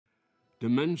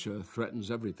Dementia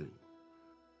threatens everything.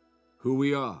 Who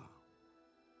we are,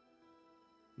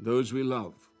 those we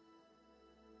love,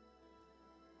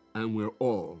 and we're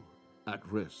all at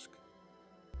risk.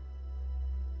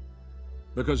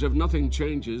 Because if nothing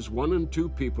changes, 1 in 2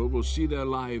 people will see their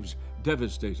lives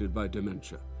devastated by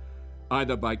dementia,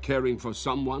 either by caring for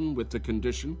someone with the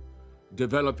condition,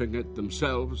 developing it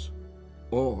themselves,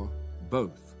 or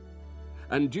both.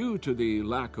 And due to the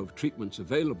lack of treatments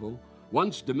available,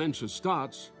 once dementia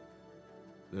starts,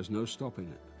 there's no stopping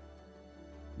it.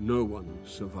 No one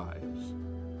survives.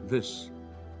 This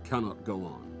cannot go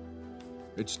on.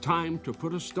 It's time to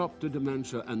put a stop to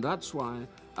dementia, and that's why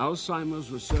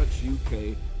Alzheimer's Research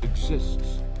UK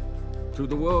exists. Through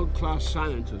the world-class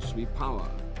scientists we power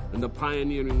and the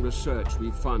pioneering research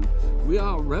we fund, we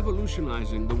are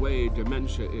revolutionizing the way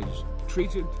dementia is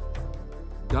treated,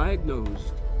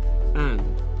 diagnosed, and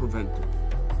prevented.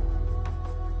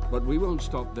 But we won't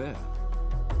stop there.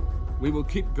 We will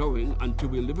keep going until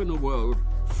we live in a world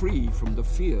free from the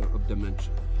fear of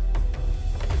dementia.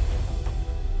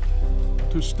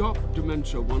 To stop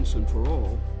dementia once and for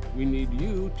all, we need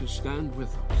you to stand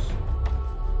with us.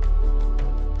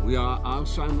 We are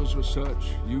Alzheimer's Research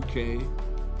UK,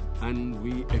 and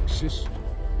we exist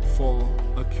for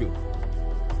a cure.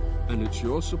 And it's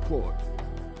your support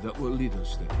that will lead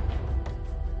us there.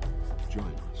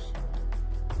 Join us.